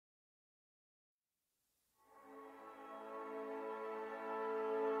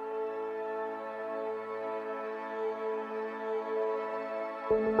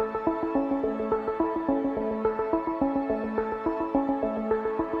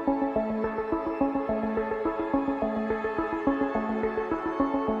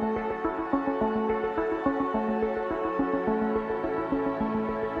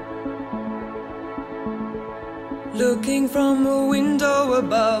Looking from a window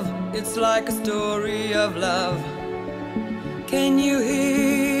above, it's like a story of love. Can you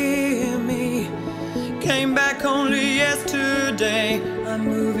hear me? Came back only yesterday. I'm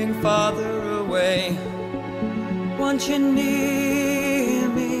moving farther away. Want you near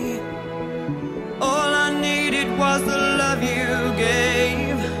me? All I needed was the love you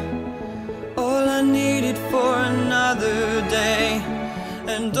gave. All I needed for another day.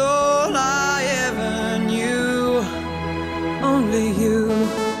 And all I ever knew, only you.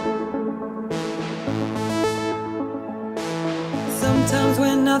 Sometimes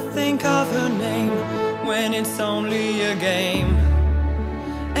when I think of her name, when it's only a game,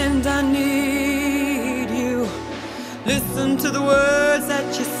 and I need you, listen to the words that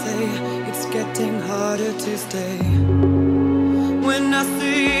you say, it's getting harder to stay. When I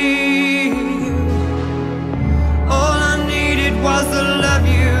see you, all I needed was the love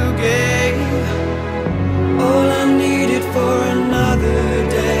you gave. All I needed for another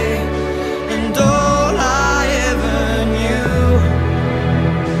day. And all I ever knew.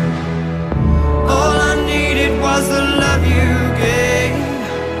 All I needed was the love you gave.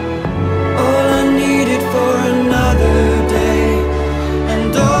 All I needed for another day.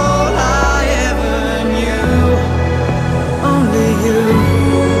 And all I ever knew, only you.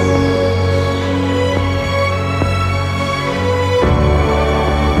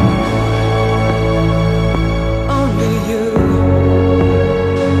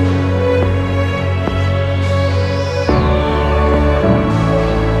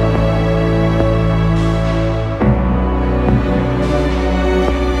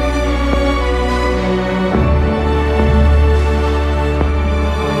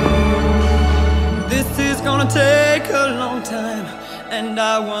 Take a long time, and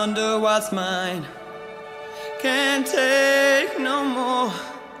I wonder what's mine. Can't take no more.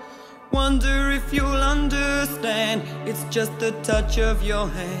 Wonder if you'll understand. It's just the touch of your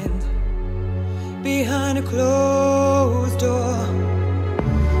hand behind a closed door.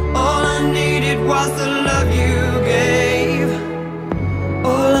 All I needed was the love you gave.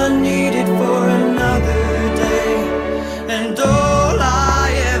 All